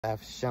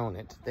I've shown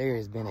it. There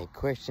has been a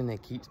question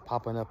that keeps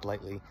popping up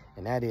lately,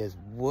 and that is,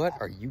 what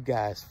are you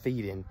guys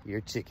feeding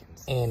your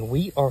chickens? And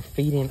we are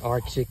feeding our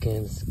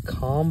chickens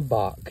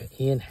Kalmbach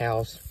Hen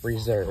House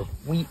Reserve.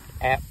 We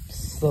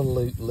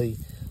absolutely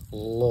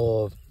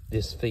love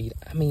this feed.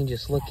 I mean,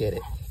 just look at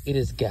it. It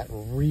has got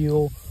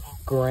real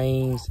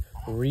grains,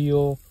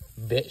 real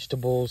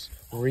vegetables,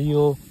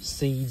 real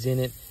seeds in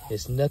it.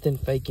 There's nothing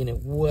fake in it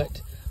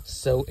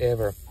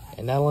whatsoever.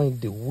 And not only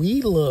do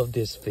we love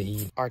this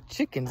feed, our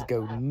chickens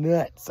go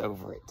nuts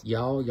over it.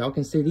 Y'all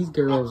can see these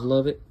girls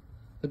love it.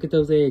 Look at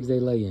those eggs they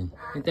lay in.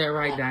 Ain't that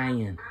right,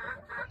 Diane?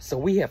 So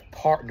we have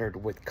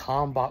partnered with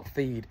Kalmbach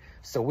Feed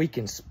so we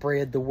can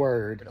spread the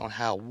word on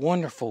how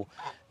wonderful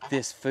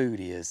this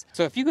food is.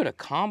 So if you go to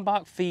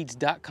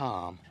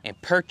kalmbachfeeds.com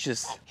and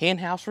purchase Hen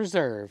House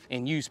Reserve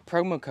and use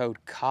promo code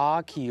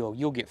COGKILL,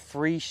 you'll get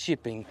free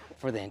shipping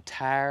for the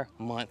entire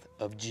month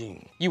of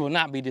June. You will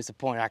not be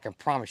disappointed, I can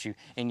promise you,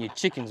 and your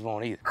chickens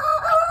won't either.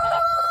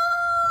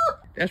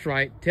 That's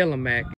right, tell them, Mac.